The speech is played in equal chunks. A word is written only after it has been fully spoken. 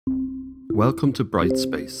Welcome to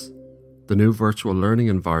Brightspace, the new virtual learning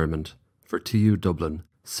environment for TU Dublin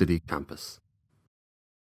City Campus.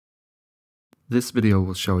 This video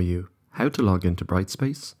will show you how to log into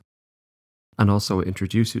Brightspace and also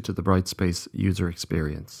introduce you to the Brightspace user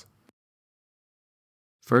experience.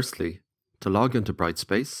 Firstly, to log into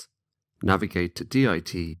Brightspace, navigate to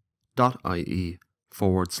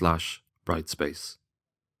dit.ie/Brightspace.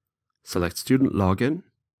 Select Student Login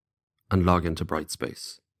and log into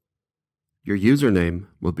Brightspace. Your username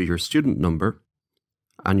will be your student number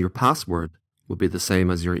and your password will be the same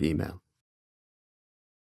as your email.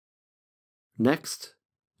 Next,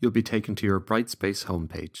 you'll be taken to your Brightspace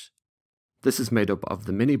homepage. This is made up of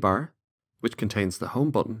the minibar, which contains the Home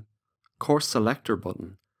button, Course Selector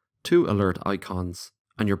button, 2 alert icons,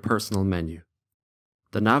 and your personal menu.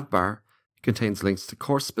 The navbar contains links to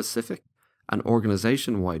course-specific and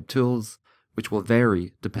organization-wide tools, which will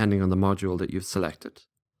vary depending on the module that you've selected.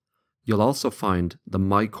 You'll also find the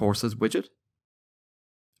My Courses widget,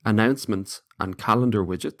 announcements and calendar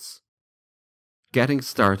widgets, Getting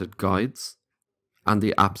Started guides, and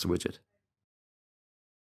the Apps widget.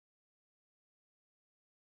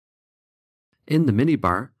 In the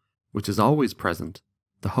minibar, which is always present,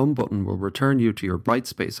 the Home button will return you to your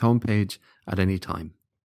Brightspace homepage at any time.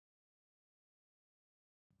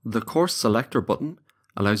 The Course Selector button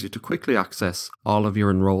allows you to quickly access all of your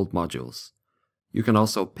enrolled modules. You can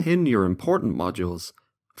also pin your important modules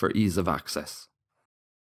for ease of access.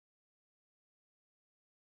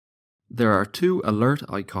 There are 2 alert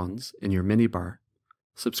icons in your minibar.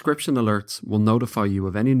 Subscription alerts will notify you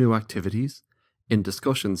of any new activities in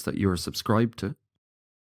discussions that you are subscribed to,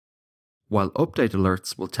 while update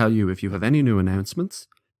alerts will tell you if you have any new announcements,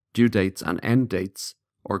 due dates and end dates,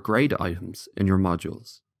 or grade items in your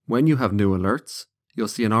modules. When you have new alerts, you'll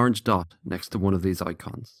see an orange dot next to one of these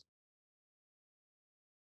icons.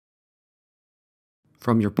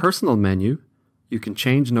 From your personal menu, you can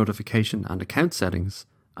change notification and account settings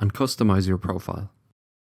and customize your profile.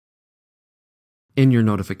 In your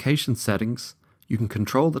notification settings, you can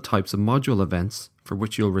control the types of module events for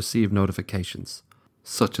which you'll receive notifications,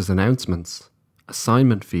 such as announcements,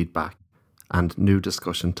 assignment feedback, and new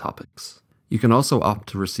discussion topics. You can also opt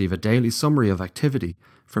to receive a daily summary of activity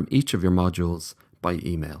from each of your modules by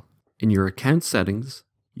email. In your account settings,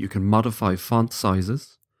 you can modify font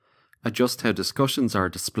sizes, adjust how discussions are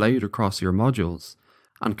displayed across your modules,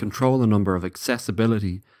 and control a number of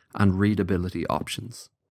accessibility and readability options.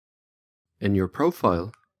 In your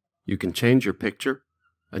profile, you can change your picture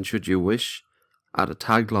and, should you wish, add a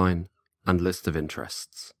tagline and list of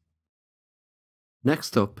interests.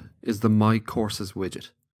 Next up is the My Courses widget.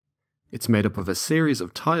 It's made up of a series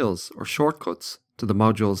of tiles or shortcuts to the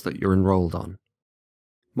modules that you're enrolled on.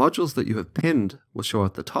 Modules that you have pinned will show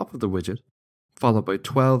at the top of the widget, followed by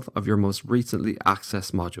 12 of your most recently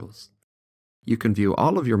accessed modules. You can view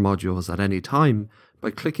all of your modules at any time by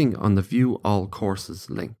clicking on the View All Courses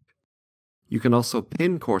link. You can also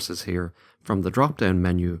pin courses here from the drop-down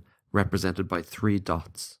menu represented by 3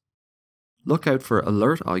 dots. Look out for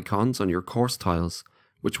alert icons on your course tiles,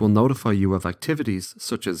 which will notify you of activities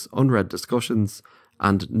such as unread discussions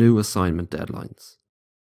and new assignment deadlines.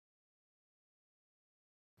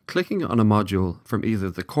 Clicking on a module from either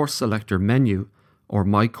the Course Selector menu or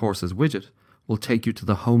My Courses widget will take you to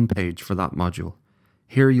the home page for that module.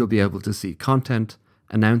 Here you'll be able to see content,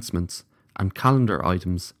 announcements, and calendar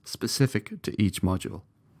items specific to each module.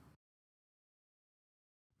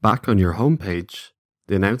 Back on your home page,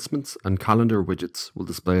 the announcements and calendar widgets will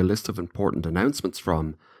display a list of important announcements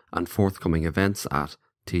from and forthcoming events at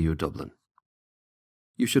TU Dublin.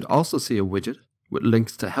 You should also see a widget with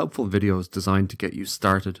links to helpful videos designed to get you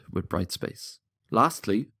started with Brightspace.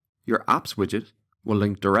 Lastly, your Apps widget will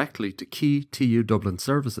link directly to key TU Dublin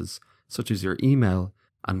services such as your email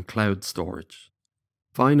and cloud storage.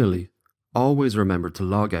 Finally, always remember to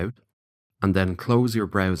log out and then close your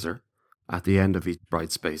browser at the end of each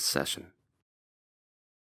Brightspace session.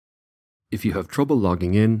 If you have trouble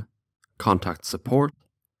logging in, contact support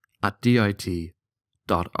at dit.ie.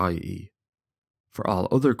 For all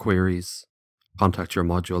other queries, contact your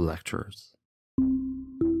module lecturers.